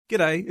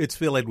G'day, it's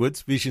Phil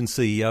Edwards, Vision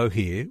CEO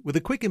here, with a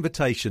quick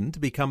invitation to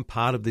become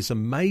part of this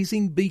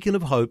amazing beacon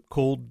of hope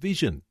called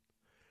Vision.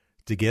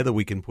 Together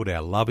we can put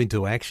our love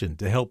into action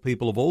to help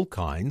people of all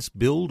kinds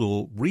build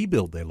or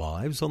rebuild their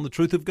lives on the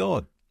truth of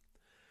God.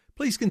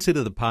 Please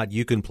consider the part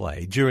you can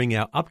play during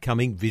our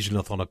upcoming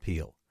Visionathon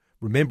appeal,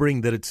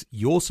 remembering that it's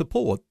your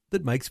support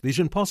that makes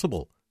Vision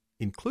possible,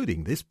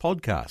 including this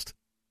podcast.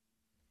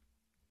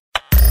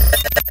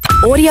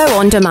 Audio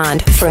on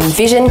demand from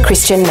Vision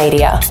Christian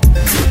Media.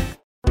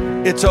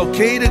 It's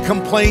okay to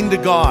complain to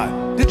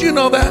God. Did you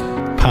know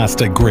that?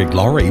 Pastor Greg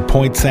Laurie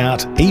points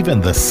out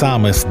even the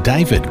psalmist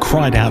David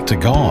cried out to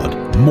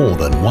God more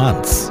than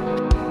once.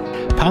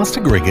 Pastor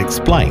Greg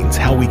explains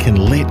how we can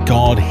let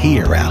God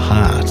hear our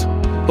heart.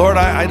 Lord,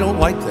 I don't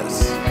like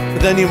this. But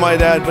then you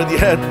might add, but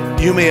yet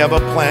you may have a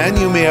plan,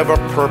 you may have a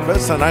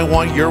purpose, and I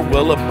want your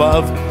will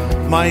above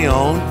my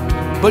own.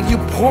 But you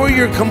pour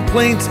your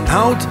complaints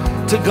out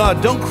to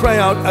God. Don't cry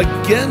out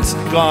against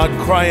God,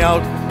 cry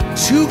out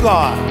to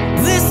God.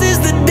 This is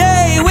the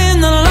day when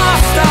the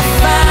lost are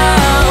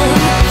found.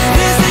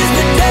 This is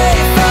the day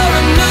for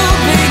a new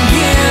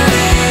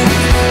beginning.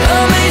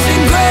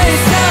 Amazing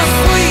grace, how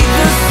sweet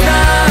the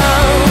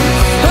sound.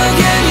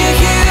 Again you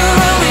hear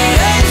all the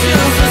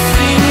angels are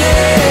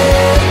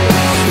singing.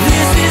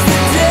 This is the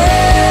day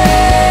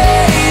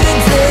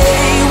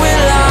when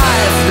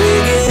life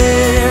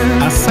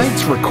begins. Are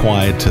saints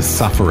required to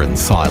suffer in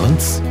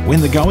silence? When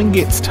the going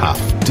gets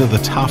tough, do the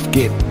tough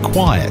get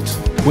quiet?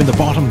 When the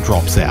bottom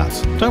drops out,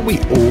 don't we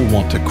all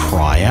want to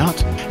cry out?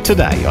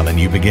 Today on A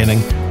New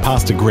Beginning,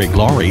 Pastor Greg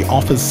Laurie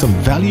offers some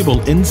valuable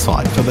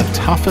insight for the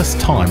toughest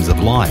times of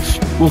life.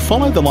 We'll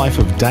follow the life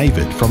of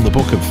David from the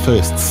book of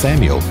 1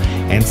 Samuel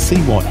and see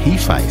what he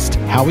faced,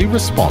 how he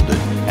responded,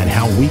 and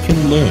how we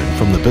can learn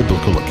from the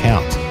biblical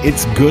account.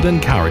 It's good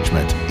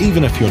encouragement,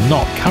 even if you're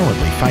not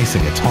currently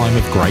facing a time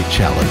of great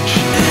challenge.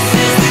 This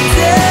is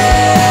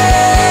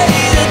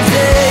the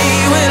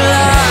day when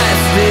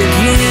life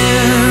begins.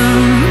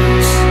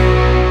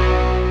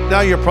 Now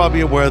you're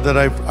probably aware that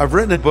I've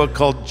written a book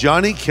called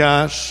Johnny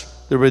Cash,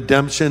 The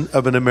Redemption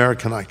of an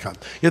American Icon.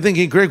 You're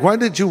thinking, Greg, why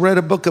did you write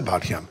a book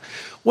about him?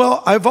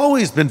 Well, I've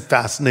always been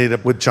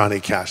fascinated with Johnny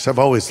Cash. I've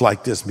always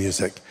liked his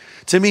music.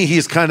 To me,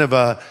 he's kind of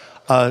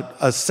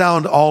a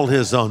sound all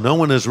his own. No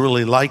one is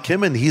really like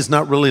him, and he's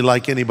not really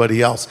like anybody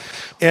else.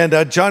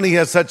 And Johnny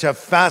has such a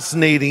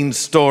fascinating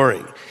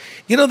story.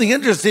 You know, the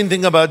interesting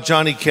thing about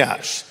Johnny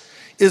Cash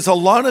is a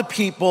lot of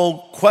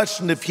people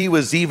questioned if he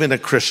was even a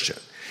Christian.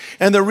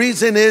 And the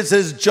reason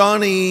is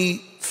Johnny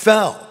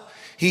fell.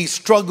 He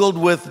struggled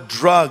with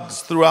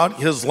drugs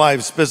throughout his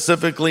life,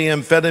 specifically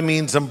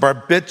amphetamines and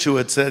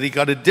barbiturates that he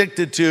got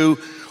addicted to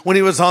when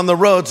he was on the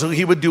road. So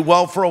he would do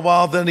well for a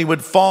while, then he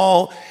would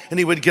fall, and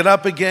he would get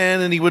up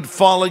again, and he would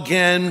fall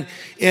again.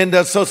 And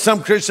so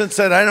some Christians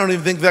said, I don't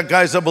even think that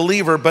guy's a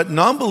believer. But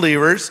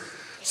non-believers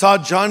saw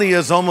Johnny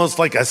as almost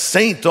like a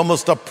saint,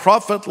 almost a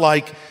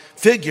prophet-like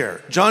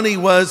figure. Johnny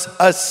was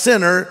a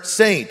sinner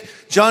saint.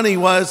 Johnny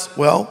was,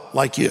 well,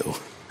 like you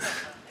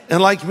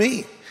and like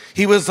me.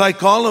 He was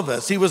like all of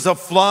us. He was a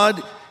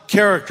flawed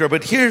character.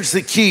 But here's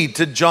the key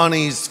to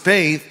Johnny's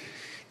faith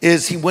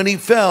is when he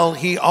fell,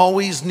 he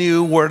always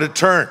knew where to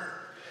turn.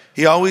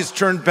 He always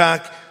turned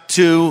back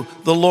to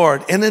the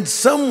Lord. And in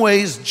some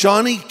ways,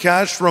 Johnny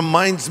Cash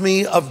reminds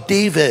me of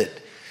David.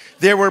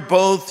 They were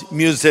both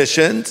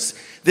musicians.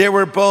 They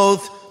were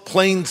both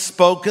plain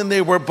spoken.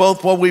 They were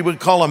both what we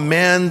would call a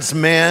man's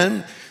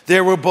man. They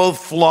were both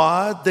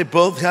flawed. They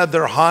both had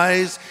their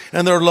highs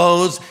and their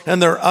lows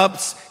and their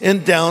ups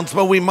and downs,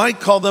 but we might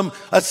call them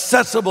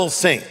accessible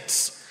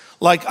saints.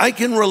 Like, I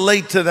can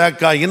relate to that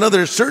guy. You know,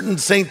 there's certain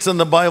saints in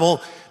the Bible,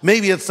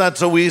 maybe it's not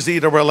so easy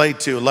to relate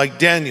to, like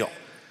Daniel.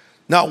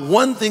 Not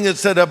one thing is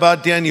said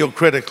about Daniel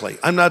critically.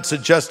 I'm not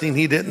suggesting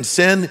he didn't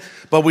sin,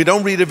 but we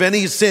don't read of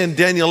any sin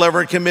Daniel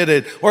ever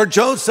committed. Or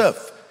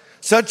Joseph.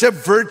 Such a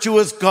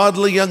virtuous,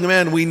 godly young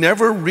man. We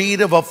never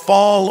read of a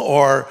fall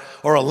or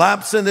a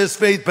lapse in his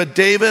faith. But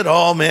David,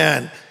 oh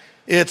man,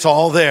 it's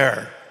all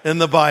there in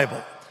the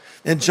Bible.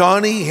 And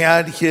Johnny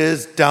had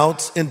his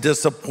doubts and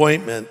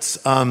disappointments.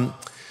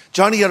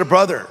 Johnny had a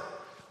brother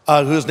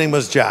whose name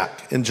was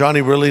Jack. And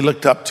Johnny really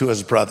looked up to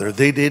his brother.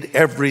 They did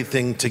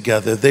everything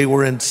together. They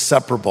were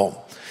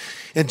inseparable.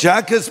 And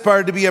Jack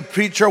aspired to be a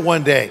preacher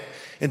one day.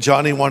 And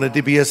Johnny wanted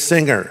to be a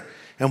singer.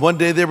 And one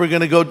day they were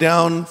going to go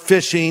down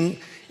fishing.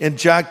 And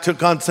Jack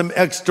took on some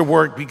extra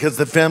work because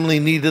the family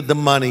needed the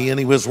money, and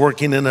he was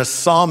working in a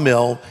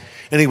sawmill,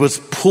 and he was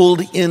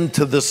pulled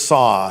into the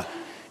saw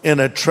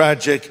in a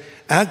tragic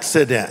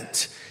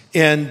accident.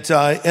 And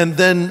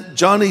then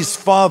Johnny's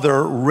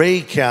father,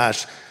 Ray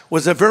Cash,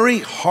 was a very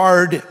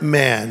hard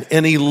man,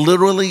 and he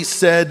literally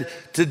said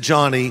to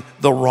Johnny,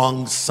 the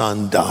wrong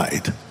son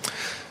died.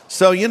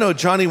 So, you know,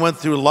 Johnny went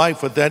through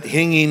life with that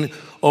hanging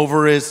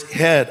over his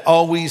head,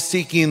 always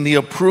seeking the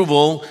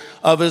approval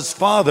of his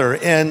father.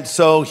 And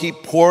so he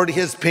poured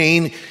his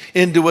pain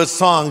into his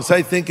songs.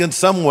 I think in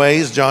some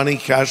ways, Johnny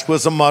Cash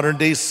was a modern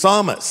day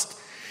psalmist.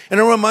 And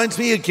it reminds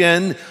me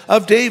again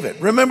of David.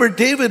 Remember,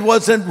 David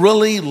wasn't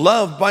really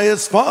loved by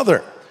his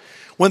father.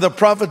 When the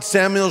prophet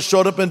Samuel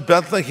showed up in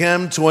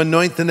Bethlehem to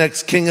anoint the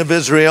next king of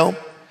Israel,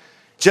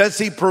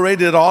 Jesse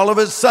paraded all of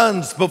his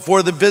sons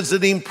before the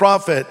visiting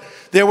prophet.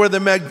 They were the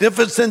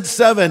magnificent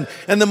seven,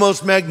 and the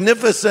most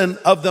magnificent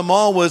of them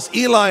all was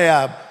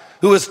Eliab,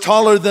 who was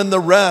taller than the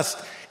rest.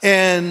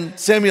 And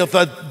Samuel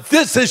thought,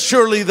 this is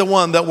surely the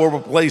one that will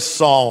replace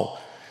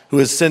Saul, who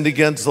has sinned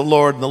against the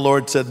Lord. And the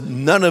Lord said,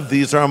 none of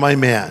these are my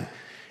man.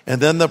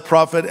 And then the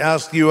prophet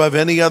asked, you have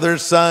any other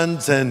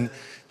sons? And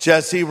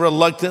Jesse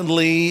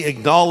reluctantly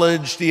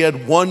acknowledged he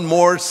had one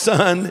more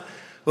son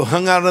who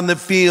hung out in the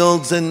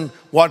fields and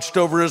watched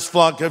over his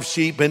flock of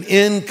sheep. And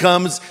in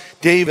comes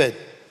David.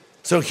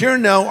 So here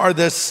now are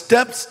the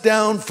steps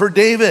down for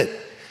David.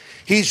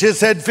 He's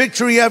just had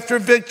victory after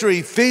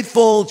victory,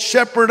 faithful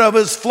shepherd of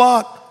his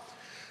flock,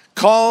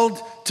 called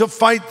to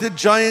fight the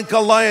giant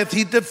Goliath.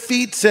 He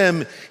defeats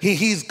him.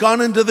 He's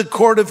gone into the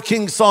court of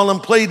King Saul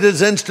and played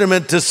his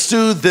instrument to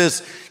soothe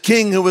this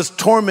king who was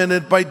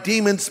tormented by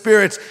demon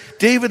spirits.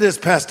 David has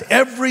passed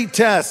every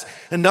test,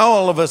 and now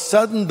all of a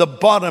sudden the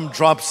bottom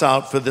drops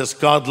out for this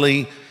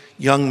godly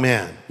young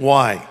man.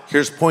 Why?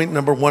 Here's point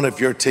number one if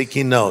you're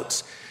taking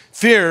notes.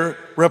 Fear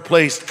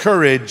replaced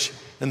courage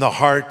in the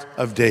heart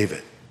of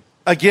David.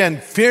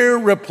 Again, fear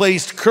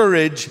replaced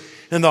courage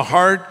in the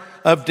heart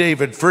of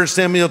David. 1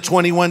 Samuel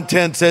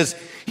 21:10 says,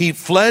 he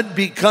fled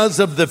because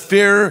of the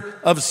fear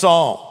of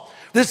Saul.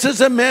 This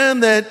is a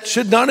man that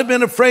should not have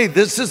been afraid.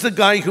 This is the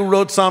guy who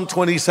wrote Psalm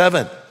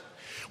 27.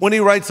 When he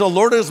writes, the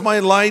Lord is my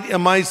light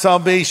and my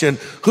salvation.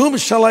 Whom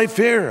shall I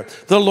fear?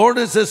 The Lord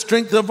is the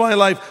strength of my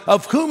life.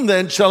 Of whom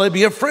then shall I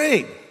be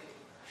afraid?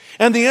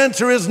 And the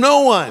answer is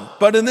no one.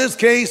 But in this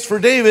case, for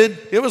David,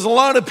 it was a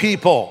lot of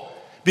people,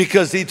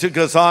 because he took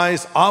his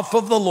eyes off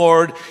of the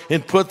Lord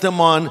and put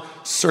them on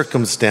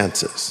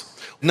circumstances.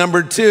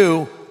 Number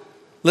two,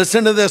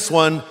 listen to this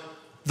one.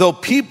 Though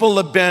people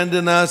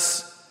abandon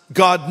us,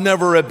 God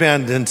never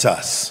abandons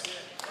us.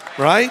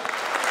 Right?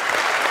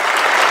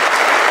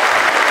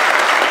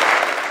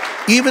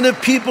 Even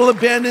if people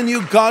abandon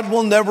you, God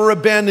will never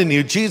abandon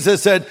you.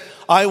 Jesus said,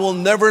 I will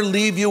never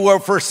leave you or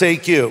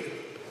forsake you.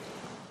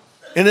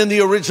 And in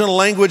the original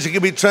language, it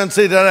can be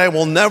translated, I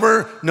will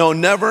never,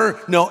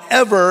 no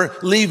ever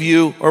leave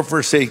you or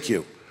forsake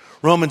you.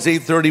 Romans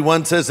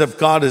 8:31 says, if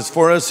God is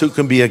for us, who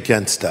can be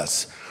against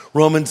us?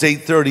 Romans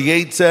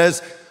 8:38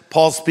 says,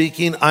 Paul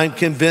speaking, I'm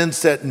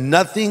convinced that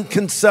nothing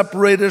can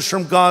separate us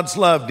from God's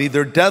love,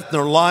 neither death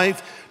nor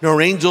life,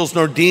 nor angels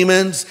nor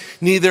demons,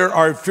 neither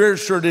our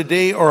fears for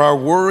today or our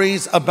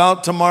worries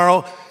about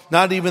tomorrow.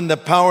 Not even the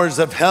powers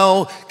of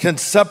hell can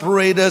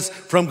separate us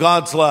from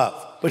God's love.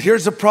 But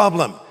here's the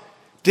problem.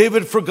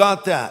 David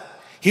forgot that.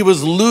 He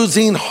was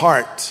losing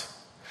heart.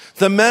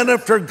 The man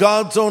after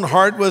God's own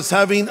heart was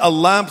having a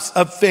lapse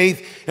of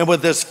faith, and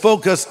with this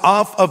focus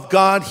off of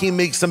God, he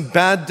makes some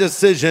bad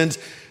decisions,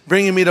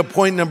 bringing me to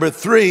point number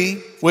 3,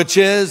 which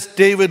is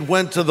David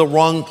went to the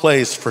wrong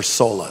place for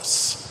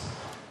solace.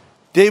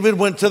 David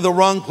went to the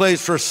wrong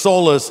place for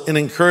solace and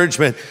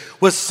encouragement.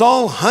 With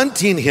Saul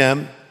hunting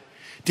him,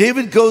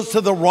 David goes to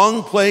the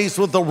wrong place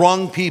with the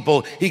wrong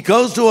people. He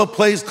goes to a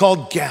place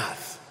called Gath.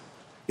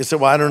 You say,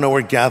 well, I don't know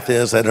where Gath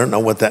is. I don't know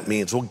what that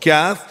means. Well,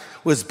 Gath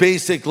was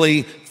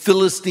basically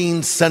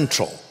Philistine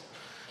Central.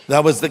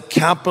 That was the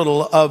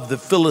capital of the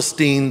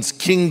Philistines'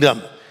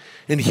 kingdom.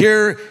 And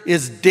here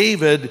is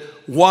David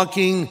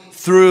walking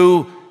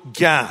through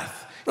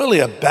Gath. Really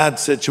a bad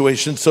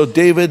situation. So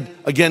David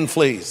again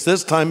flees.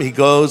 This time he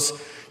goes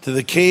to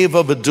the cave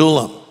of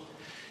Adullam.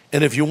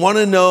 And if you want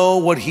to know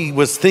what he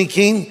was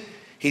thinking,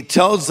 he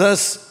tells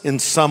us in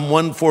Psalm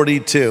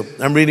 142.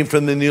 I'm reading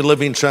from the New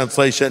Living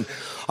Translation.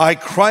 I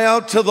cry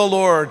out to the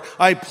Lord.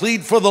 I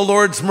plead for the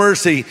Lord's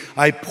mercy.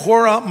 I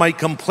pour out my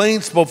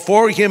complaints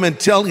before him and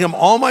tell him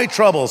all my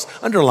troubles.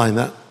 Underline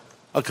that.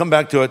 I'll come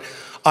back to it.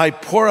 I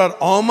pour out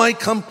all my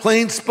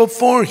complaints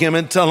before him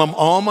and tell him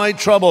all my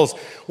troubles.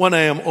 When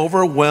I am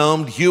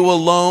overwhelmed, you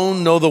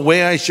alone know the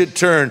way I should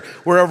turn.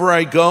 Wherever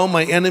I go,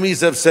 my enemies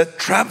have set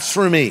traps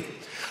for me.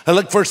 I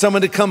look for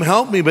someone to come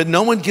help me, but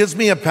no one gives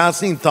me a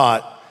passing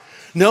thought.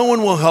 No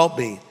one will help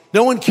me.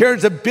 No one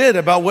cares a bit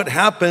about what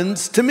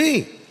happens to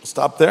me.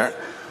 Stop there.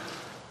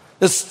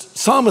 This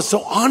psalm is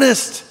so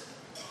honest.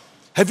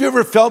 Have you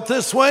ever felt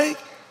this way?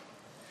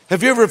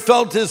 Have you ever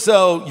felt as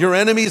though your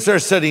enemies are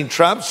setting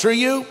traps for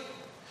you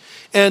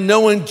and no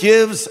one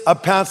gives a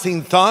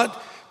passing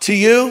thought to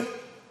you?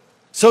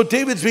 So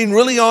David's being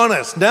really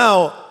honest.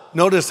 Now,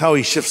 notice how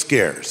he shifts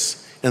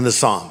gears in the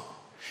psalm.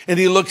 And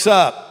he looks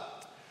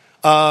up,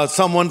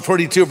 Psalm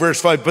 142,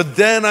 verse 5. But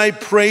then I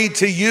pray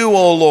to you,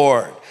 O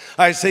Lord.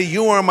 I say,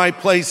 you are my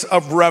place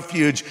of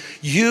refuge.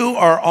 You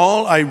are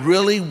all I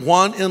really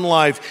want in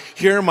life.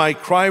 Hear my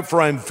cry, for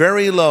I'm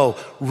very low.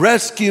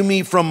 Rescue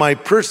me from my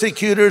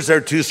persecutors.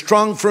 They're too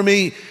strong for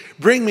me.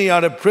 Bring me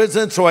out of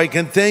prison so I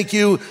can thank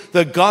you.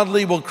 The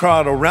godly will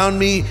crowd around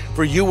me,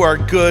 for you are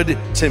good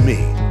to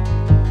me.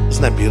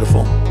 Isn't that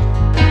beautiful?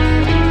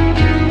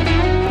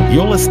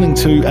 You're listening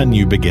to A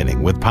New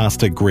Beginning with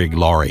Pastor Greg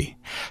Laurie.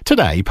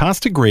 Today,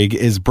 Pastor Greg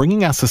is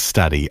bringing us a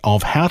study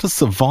of how to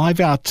survive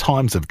our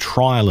times of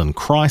trial and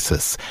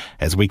crisis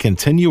as we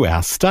continue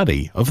our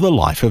study of the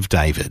life of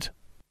David.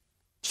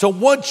 So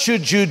what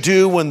should you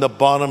do when the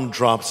bottom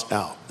drops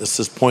out?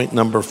 This is point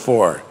number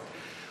 4.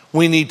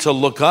 We need to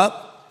look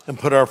up and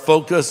put our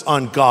focus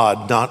on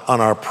God, not on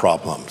our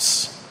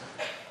problems.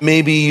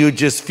 Maybe you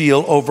just feel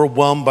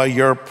overwhelmed by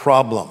your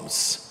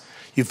problems.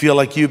 You feel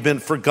like you've been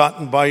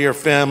forgotten by your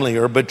family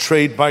or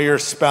betrayed by your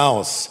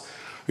spouse,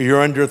 or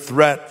you're under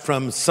threat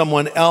from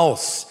someone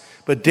else.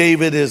 But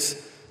David is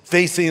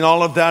facing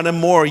all of that and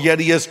more, yet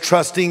he is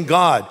trusting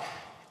God.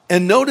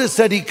 And notice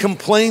that he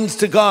complains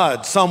to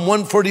God. Psalm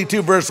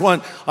 142 verse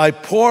 1, I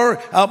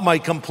pour out my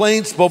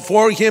complaints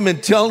before him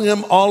and tell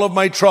him all of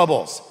my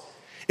troubles.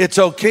 It's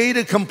okay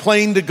to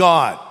complain to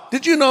God.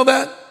 Did you know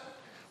that?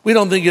 We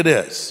don't think it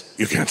is.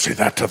 You can't say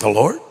that to the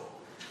Lord?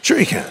 Sure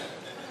you can.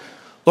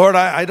 Lord,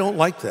 I don't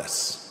like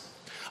this.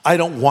 I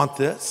don't want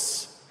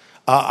this.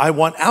 I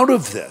want out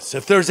of this.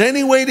 If there's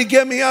any way to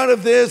get me out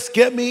of this,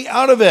 get me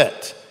out of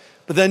it.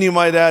 But then you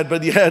might add,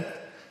 but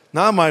yet,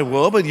 not my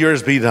will, but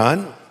yours be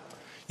done.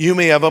 You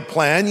may have a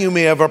plan, you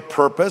may have a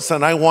purpose,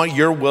 and I want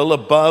your will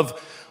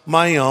above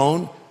my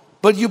own.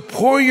 But you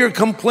pour your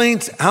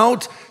complaints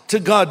out to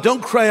God.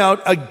 Don't cry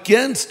out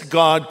against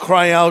God,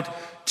 cry out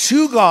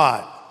to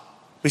God.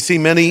 We see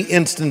many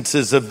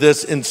instances of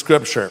this in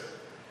Scripture.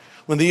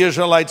 When the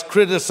Israelites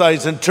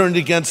criticized and turned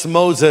against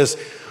Moses,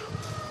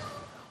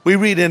 we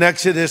read in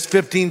Exodus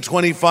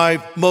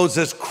 15:25,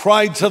 Moses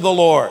cried to the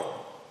Lord.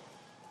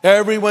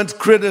 Everyone's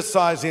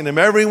criticizing him.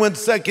 Everyone's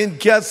second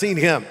guessing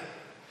him.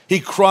 He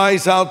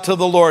cries out to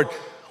the Lord.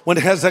 When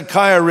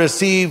Hezekiah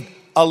received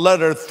a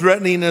letter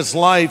threatening his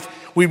life,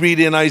 we read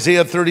in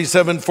Isaiah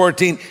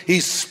 37:14, he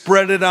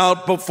spread it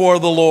out before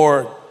the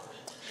Lord.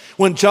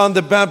 When John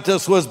the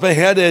Baptist was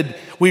beheaded,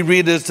 we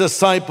read his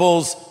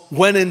disciples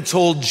went and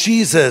told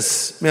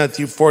Jesus,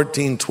 Matthew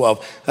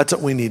 14:12. That's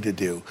what we need to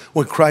do.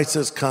 When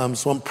crisis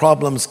comes, when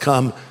problems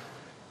come,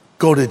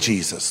 go to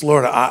Jesus.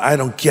 Lord, I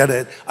don't get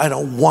it. I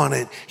don't want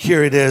it.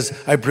 Here it is.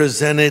 I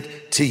present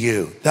it to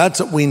you. That's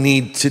what we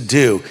need to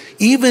do.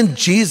 Even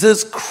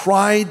Jesus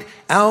cried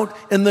out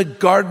in the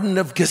Garden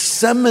of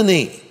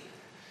Gethsemane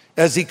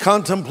as he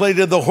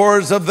contemplated the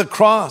horrors of the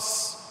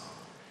cross.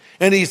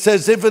 And he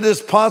says, if it is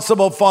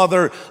possible,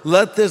 Father,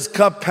 let this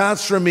cup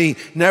pass from me.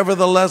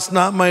 Nevertheless,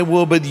 not my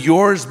will, but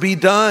yours be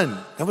done.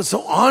 That was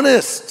so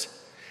honest.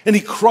 And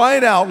he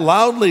cried out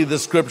loudly, the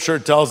scripture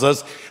tells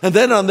us. And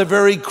then on the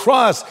very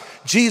cross,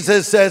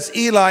 Jesus says,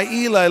 Eli,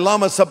 Eli,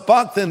 lama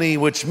sabachthani,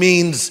 which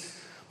means,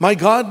 my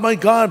God,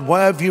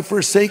 why have you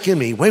forsaken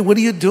me? Wait, what are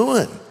you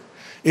doing?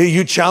 Are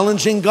you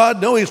challenging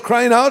God? No, he's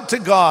crying out to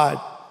God.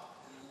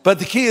 But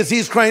the key is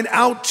he's crying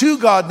out to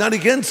God, not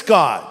against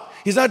God.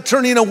 He's not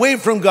turning away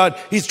from God.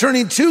 He's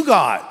turning to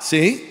God.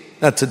 See?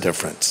 That's a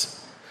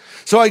difference.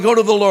 So I go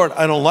to the Lord.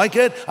 I don't like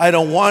it. I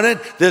don't want it.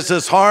 This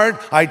is hard.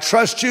 I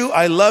trust you.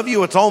 I love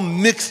you. It's all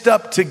mixed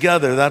up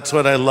together. That's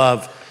what I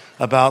love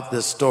about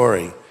this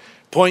story.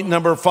 Point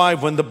number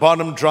 5, when the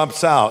bottom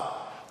drops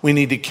out, we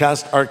need to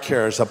cast our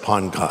cares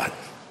upon God.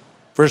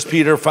 1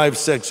 Peter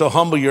 5:6, so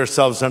humble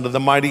yourselves under the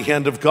mighty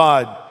hand of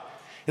God,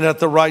 and at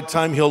the right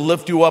time he'll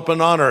lift you up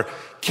in honor,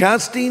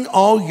 casting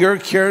all your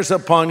cares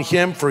upon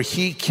him, for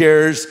he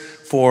cares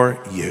for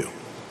you.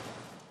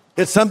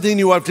 It's something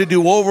you have to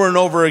do over and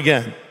over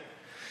again.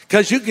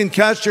 Because you can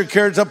cast your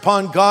cares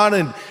upon God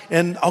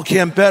and okay,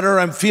 I'm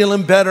better, I'm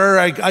feeling better,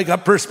 I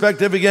got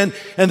perspective again,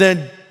 and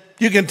then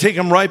you can take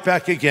them right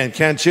back again,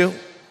 can't you?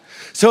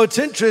 So it's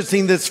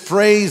interesting, this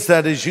phrase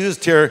that is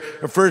used here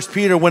in 1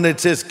 Peter, when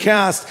it says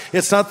cast,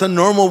 it's not the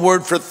normal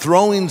word for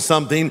throwing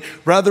something.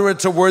 Rather,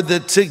 it's a word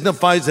that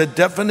signifies a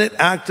definite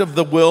act of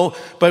the will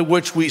by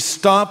which we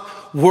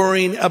stop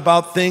worrying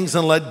about things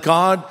and let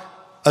God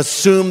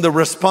assume the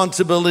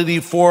responsibility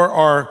for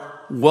our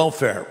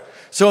welfare.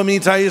 So it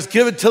means I just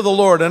give it to the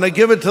Lord, and I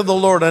give it to the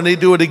Lord, and I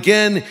do it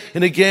again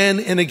and again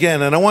and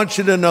again. And I want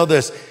you to know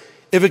this.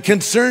 If it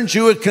concerns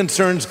you, it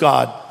concerns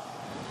God.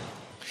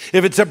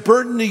 If it's a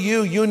burden to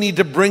you, you need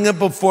to bring it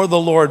before the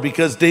Lord,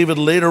 because David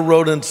later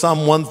wrote in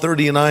Psalm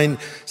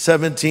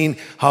 139:17,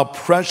 how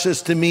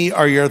precious to me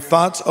are your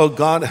thoughts, O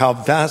God, how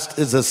vast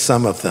is the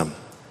sum of them.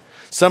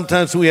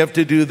 Sometimes we have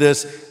to do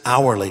this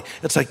hourly.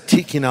 It's like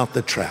taking out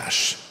the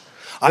trash.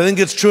 I think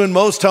it's true in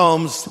most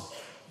homes,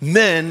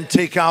 men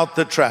take out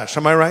the trash.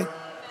 Am I right?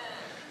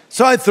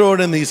 So I throw it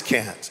in these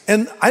cans.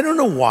 And I don't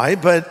know why,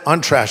 but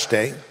on trash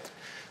day,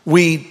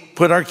 we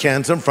put our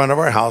cans in front of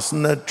our house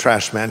and the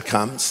trash man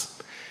comes.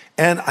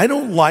 And I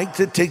don't like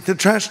to take the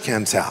trash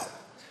cans out.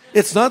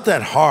 It's not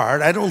that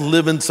hard. I don't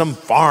live in some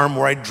farm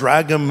where I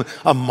drag them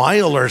a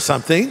mile or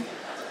something.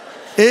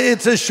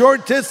 It's a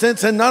short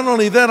distance, and not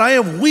only that, I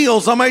have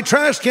wheels on my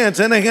trash cans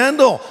and a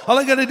handle. All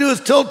I got to do is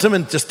tilt them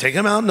and just take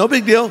them out, no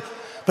big deal.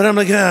 But I'm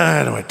like,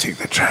 I don't want to take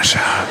the trash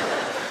out.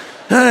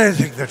 I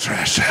take the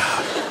trash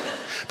out.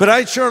 But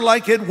I sure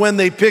like it when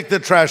they pick the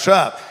trash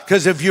up,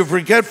 because if you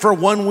forget for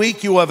 1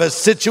 week, you have a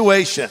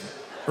situation,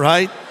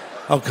 right?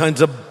 All kinds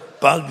of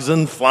bugs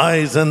and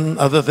flies and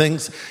other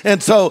things.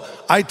 And so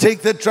I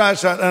take the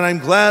trash out, and I'm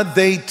glad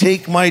they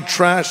take my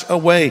trash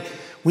away.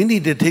 We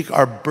need to take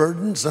our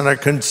burdens and our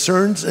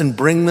concerns and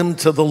bring them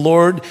to the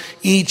Lord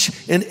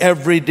each and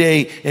every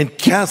day and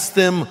cast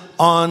them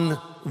on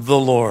the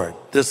Lord.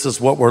 This is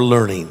what we're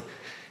learning.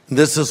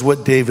 This is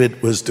what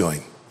David was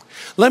doing.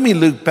 Let me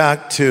loop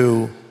back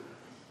to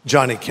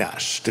Johnny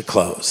Cash to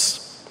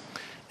close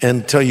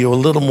and tell you a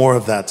little more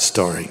of that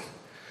story.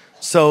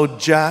 So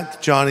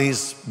Jack,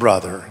 Johnny's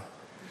brother,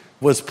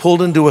 was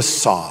pulled into a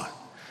saw.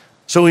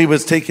 So he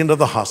was taken to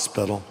the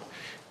hospital,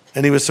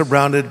 and he was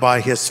surrounded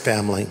by his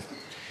family.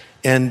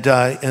 And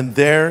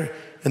there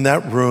in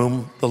that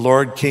room, the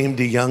Lord came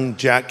to young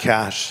Jack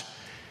Cash,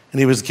 and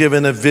he was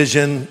given a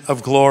vision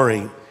of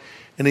glory.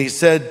 And he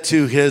said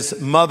to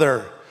his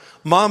mother,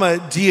 "Mama,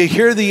 do you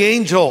hear the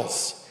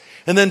angels?"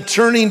 And then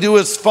turning to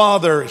his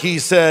father, he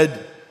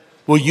said,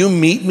 "Will you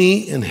meet me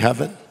in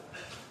heaven?"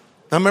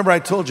 Now remember, I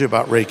told you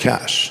about Ray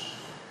Cash.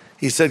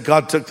 He said,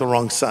 God took the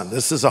wrong son.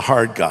 This is a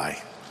hard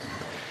guy.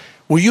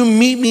 "Will you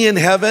meet me in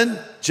heaven?"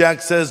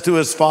 Jack says to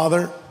his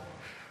father.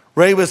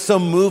 Ray was so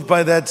moved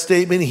by that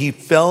statement, he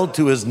fell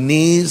to his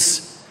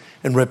knees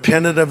and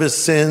repented of his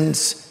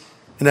sins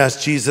and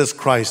asked Jesus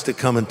Christ to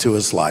come into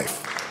his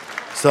life.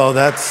 So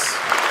that's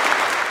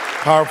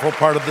a powerful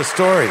part of the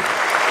story.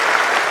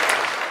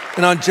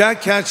 And on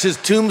Jack Cash's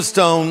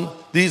tombstone,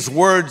 these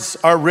words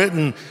are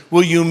written,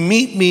 "Will you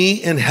meet me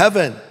in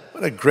heaven?"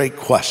 What a great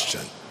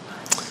question.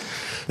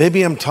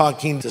 Maybe I'm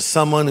talking to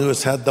someone who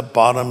has had the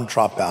bottom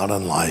drop out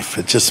in life.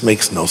 It just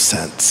makes no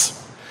sense.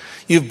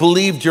 You've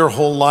believed your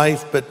whole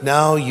life, but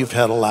now you've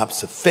had a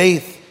lapse of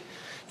faith.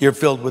 You're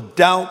filled with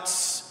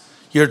doubts.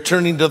 You're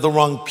turning to the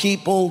wrong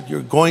people.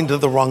 You're going to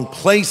the wrong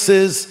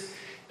places.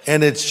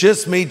 And it's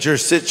just made your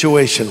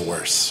situation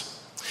worse.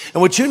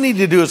 And what you need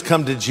to do is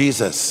come to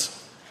Jesus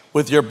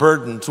with your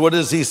burdens. What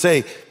does he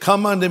say?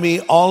 "Come unto me,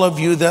 all of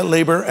you that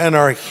labor and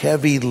are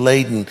heavy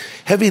laden."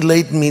 Heavy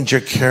laden means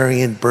you're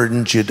carrying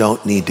burdens you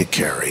don't need to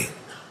carry.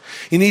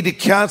 You need to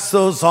cast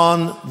those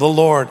on the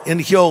Lord, and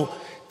he'll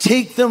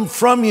take them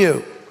from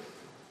you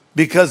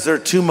because they're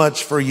too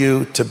much for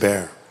you to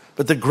bear.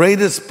 But the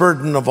greatest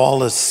burden of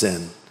all is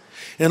sin.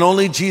 And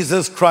only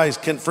Jesus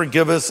Christ can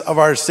forgive us of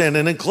our sin.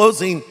 And in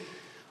closing,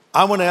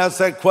 I want to ask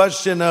that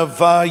question of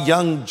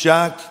young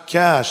Jack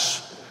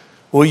Cash.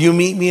 Will you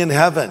meet me in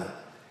heaven?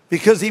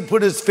 Because he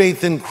put his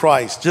faith in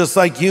Christ, just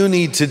like you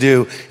need to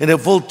do. And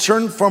if we'll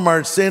turn from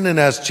our sin and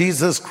ask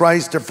Jesus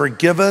Christ to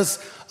forgive us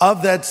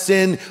of that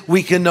sin,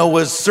 we can know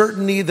with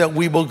certainty that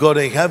we will go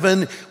to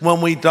heaven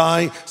when we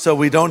die, so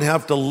we don't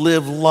have to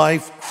live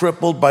life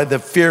crippled by the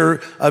fear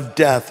of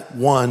death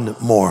one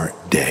more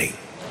day.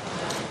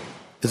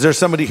 Is there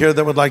somebody here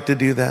that would like to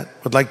do that?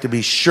 Would like to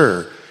be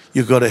sure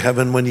you go to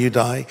heaven when you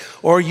die?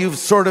 Or you've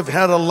sort of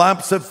had a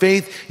lapse of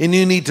faith and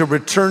you need to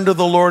return to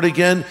the Lord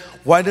again?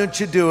 Why don't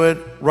you do it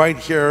right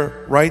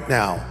here, right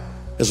now,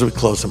 as we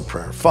close in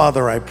prayer?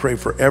 Father, I pray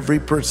for every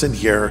person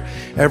here,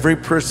 every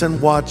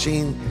person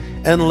watching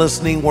and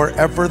listening,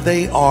 wherever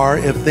they are.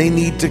 If they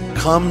need to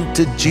come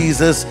to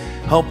Jesus,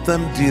 help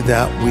them do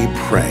that, we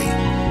pray.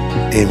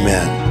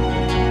 Amen.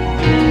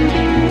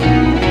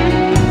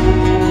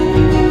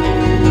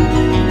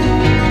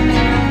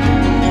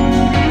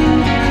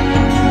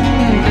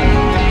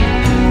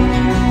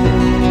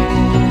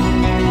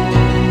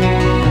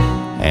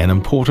 An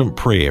important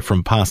prayer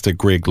from Pastor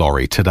Greg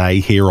Laurie today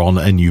here on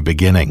A New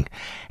Beginning.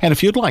 And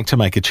if you'd like to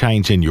make a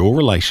change in your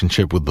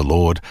relationship with the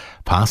Lord,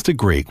 Pastor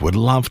Greg would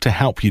love to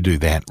help you do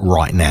that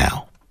right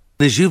now.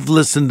 As you've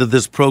listened to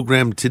this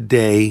program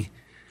today,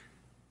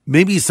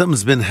 maybe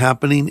something's been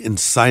happening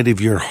inside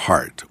of your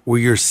heart where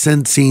you're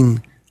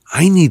sensing,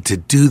 I need to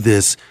do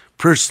this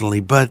personally,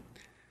 but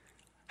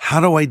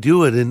how do I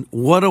do it? And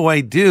what do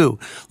I do?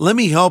 Let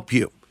me help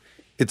you.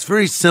 It's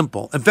very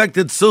simple. In fact,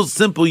 it's so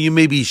simple you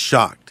may be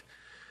shocked.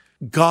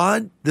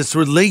 God, this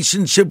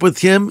relationship with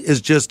him is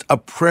just a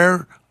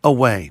prayer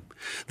away.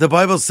 The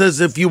Bible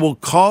says if you will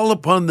call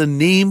upon the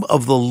name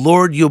of the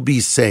Lord, you'll be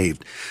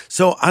saved.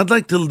 So I'd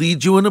like to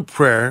lead you in a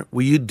prayer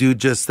where you do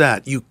just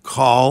that. You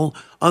call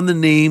on the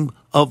name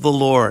of the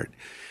Lord.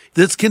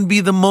 This can be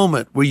the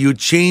moment where you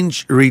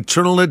change your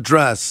eternal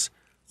address,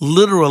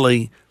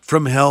 literally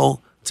from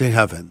hell to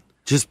heaven.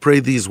 Just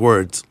pray these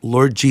words.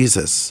 Lord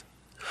Jesus,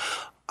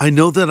 I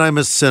know that I'm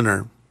a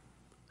sinner,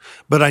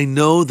 but I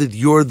know that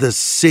you're the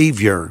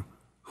Savior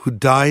who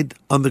died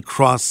on the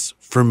cross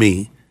for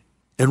me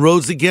and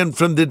rose again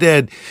from the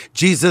dead.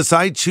 Jesus,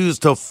 I choose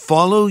to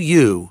follow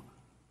you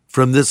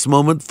from this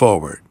moment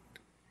forward.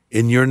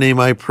 In your name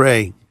I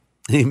pray.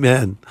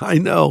 Amen. I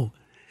know.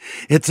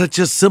 It's such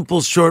a simple,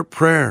 short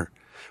prayer,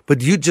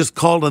 but you just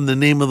called on the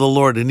name of the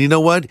Lord. And you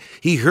know what?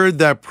 He heard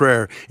that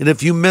prayer. And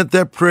if you meant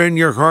that prayer in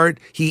your heart,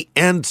 he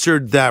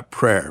answered that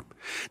prayer.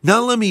 Now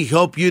let me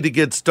help you to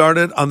get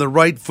started on the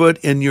right foot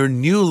in your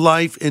new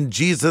life in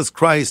Jesus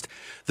Christ.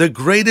 The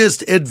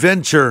greatest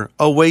adventure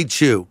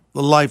awaits you,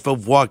 the life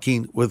of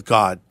walking with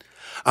God.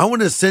 I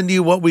want to send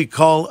you what we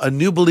call a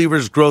New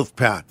Believer's Growth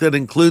Pack that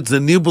includes the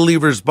New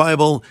Believer's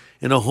Bible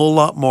and a whole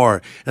lot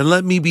more. And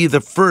let me be the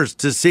first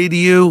to say to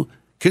you,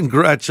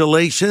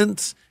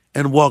 congratulations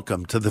and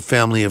welcome to the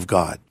family of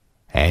God.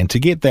 And to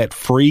get that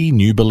free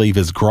New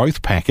Believers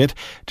Growth Packet,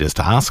 just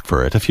ask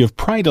for it if you've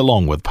prayed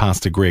along with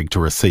Pastor Greg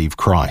to receive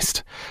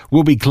Christ.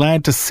 We'll be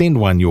glad to send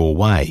one your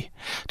way.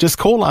 Just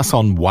call us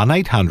on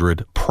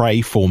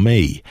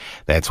 1-800-PRAY-FOR-ME.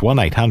 That's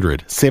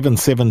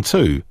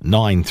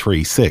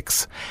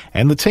 1-800-772-936.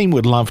 And the team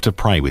would love to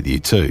pray with you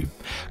too.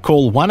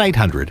 Call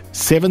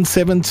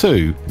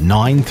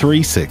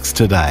 1-800-772-936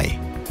 today.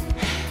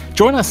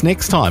 Join us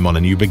next time on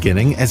A New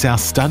Beginning as our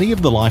study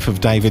of the life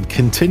of David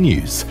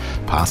continues.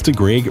 Pastor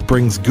Greg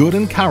brings good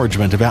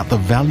encouragement about the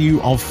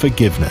value of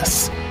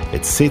forgiveness.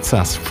 It sets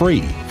us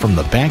free from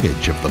the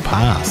baggage of the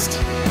past.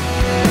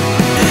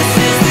 This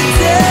is the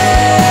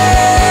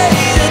day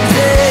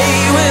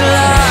when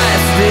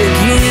life begins.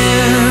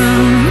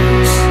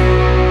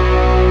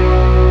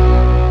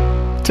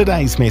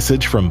 Today's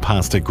message from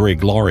Pastor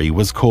Greg Laurie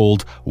was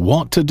called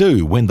What to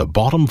Do When the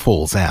Bottom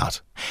Falls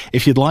Out.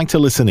 If you'd like to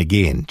listen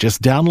again, just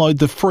download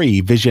the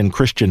free Vision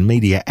Christian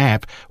Media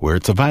app where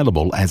it's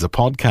available as a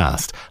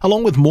podcast,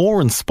 along with more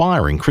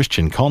inspiring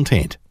Christian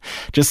content.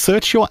 Just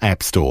search your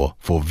app store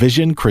for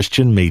Vision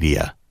Christian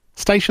Media.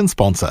 Station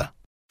sponsor.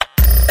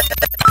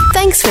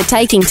 Thanks for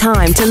taking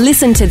time to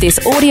listen to this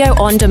audio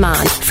on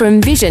demand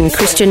from Vision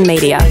Christian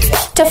Media.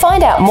 To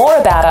find out more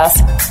about us,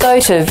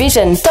 go to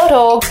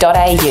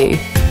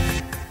vision.org.au.